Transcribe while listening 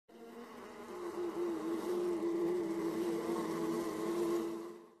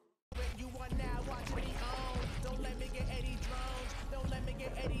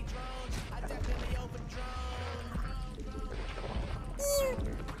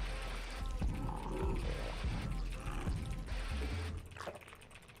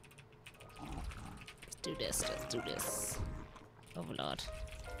this. Let's do this. Oh lord.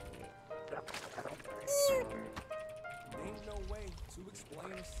 Ain't no way to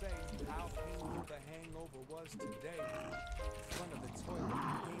explain or say how painful the hangover was today. In front of the toilet,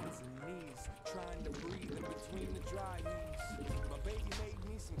 hands and knees, trying to breathe in between the dry knees. My baby made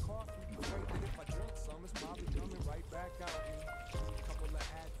me some coffee, afraid that if I drink some, it's probably coming right back out me. A couple of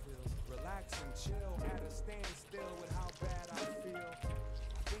Advils, relax and chill, at a standstill with how bad I feel.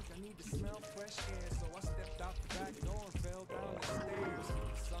 I think I need to smell fresh air, so I stepped out the back door and fell down the stairs.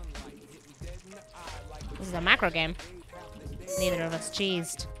 Sunlight hit me dead in the eye like This is a macro game. Neither of us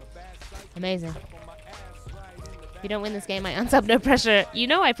cheesed. Amazing. If you don't win this game, I unsub no pressure. You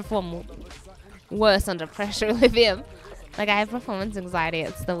know I perform worse under pressure with him. Like, I have performance anxiety.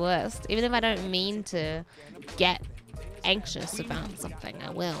 It's the worst. Even if I don't mean to get anxious about something, I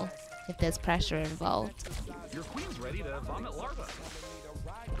will if there's pressure involved. Your queen's ready to vomit larva.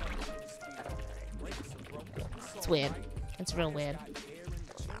 It's weird. It's real weird.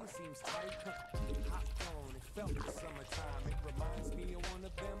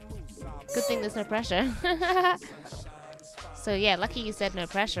 Good thing there's no pressure. So yeah, lucky you said no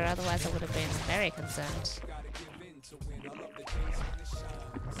pressure, otherwise I would have been very concerned.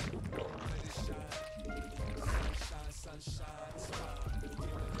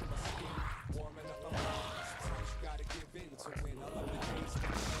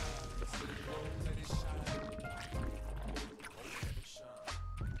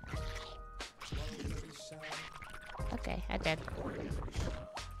 Okay, I did.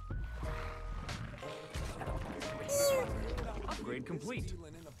 Upgrade complete.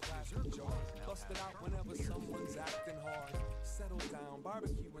 Busted out whenever someone's acting hard. Settle down,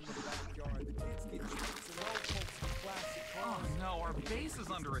 barbecue in the backyard. The kids get treats and old folks with classic Oh cars. no, our base is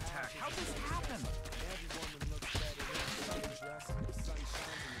under attack. How'd this happen? Every woman looks better in a sundress. The sun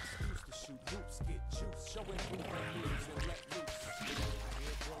shines an excuse to shoot hoops, get juice, showing who their moves and let loose. I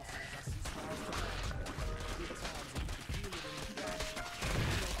hear voices, I see smiles to match. Good times, and you can feel it in the fashion. You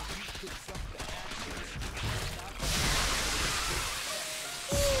know the beat picks up the action.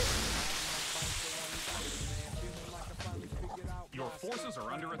 Your forces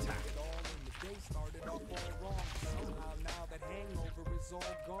are under attack. The day started off all wrong. Somehow now that hangover is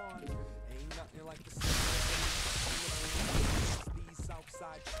all gone. Ain't nothing like the these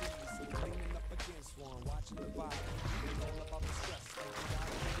southside trees, leaning up against one, watching the vibe. It's all about the stress.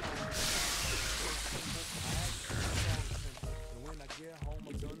 And when I get home,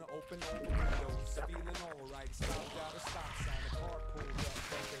 I'm gonna open all the windows, feeling alright. Stopped out a stop sign, a car pulled up,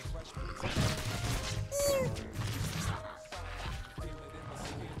 thinking fresh pizza.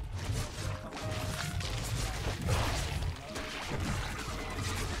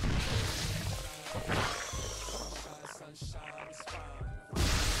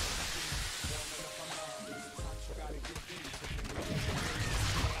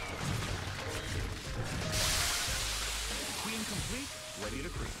 Queen complete, ready to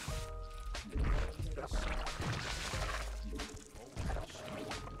creep.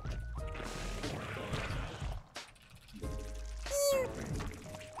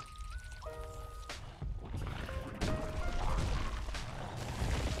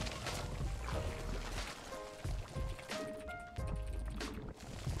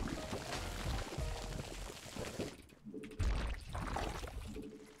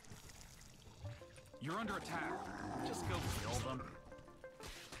 You're under attack. Just go kill them.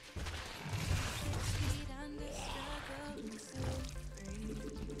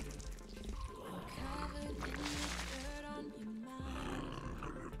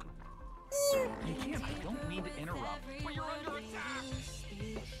 You can't. I don't mean to interrupt, but you're under attack.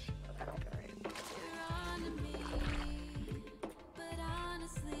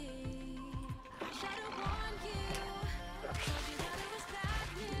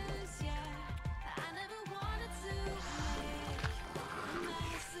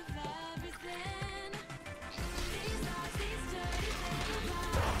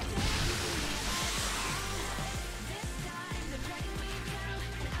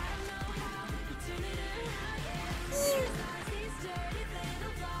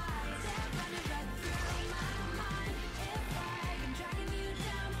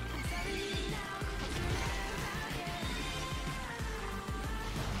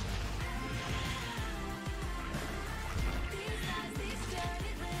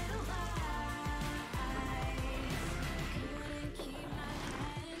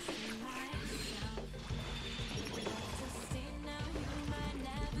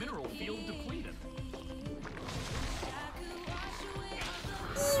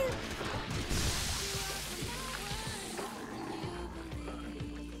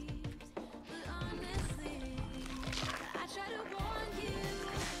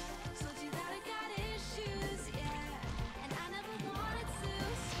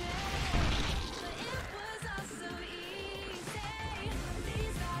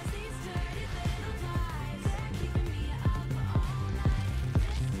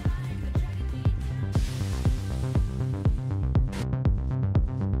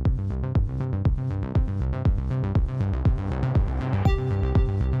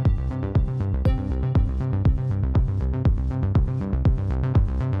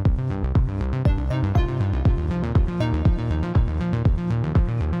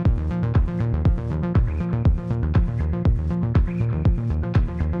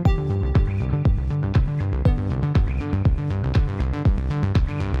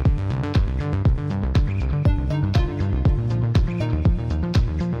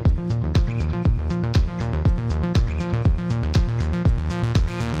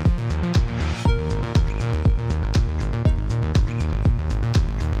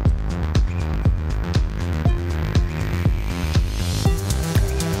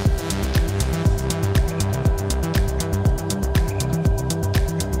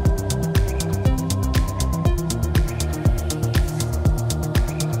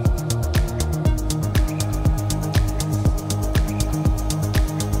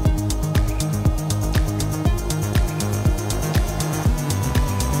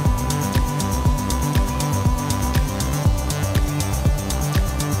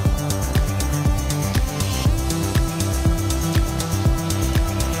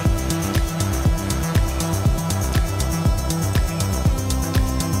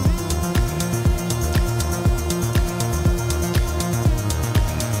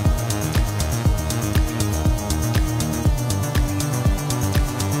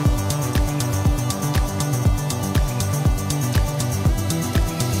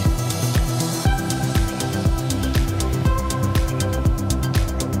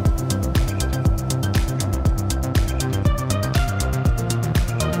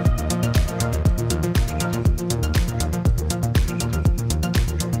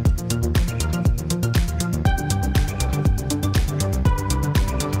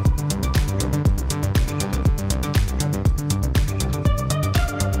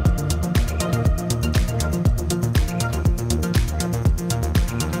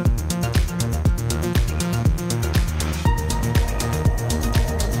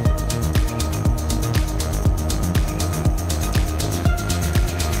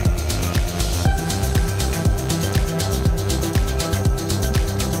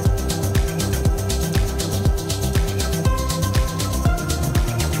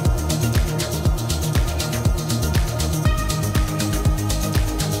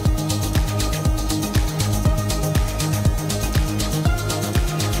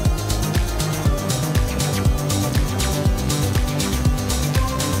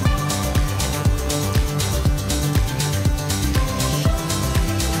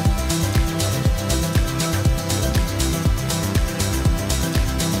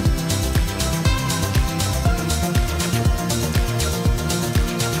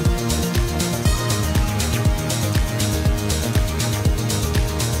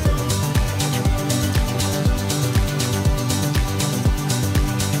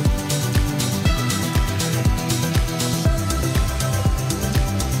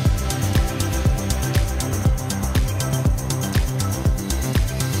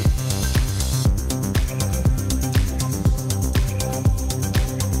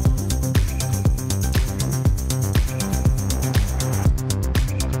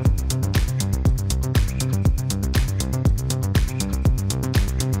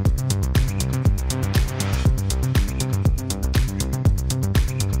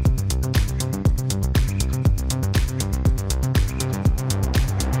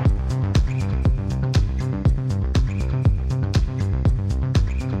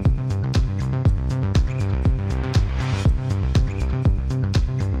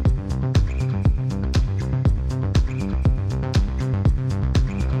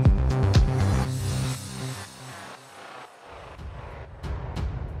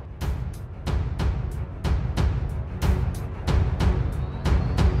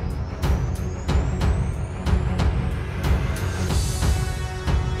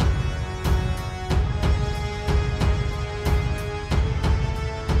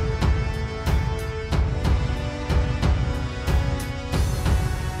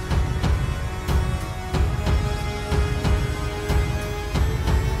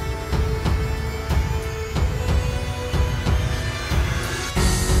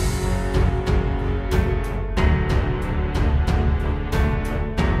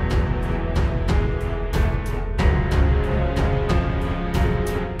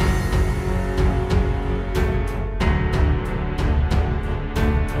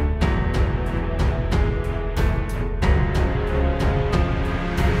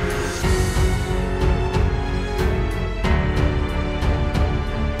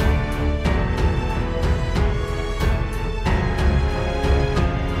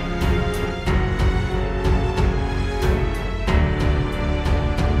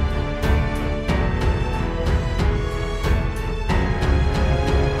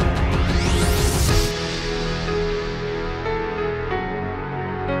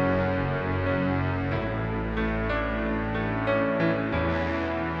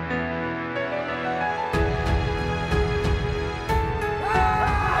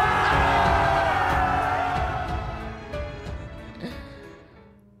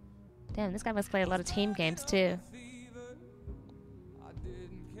 Damn, this guy must play a lot of team games too.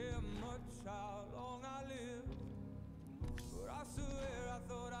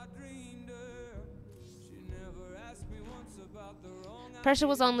 Pressure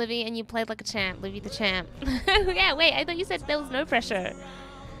was on Livy and you played like a champ. Livy the champ. Yeah, wait, I thought you said there was no pressure.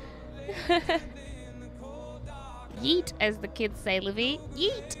 Yeet, as the kids say, Livy.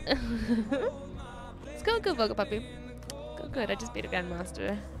 Yeet. It's going good, Voga Puppy. Go good, I just beat a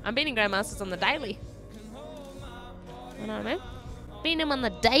Grandmaster. I'm beating Grandmasters on the daily. You know what I mean? Beating him on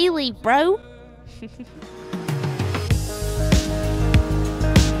the daily, bro.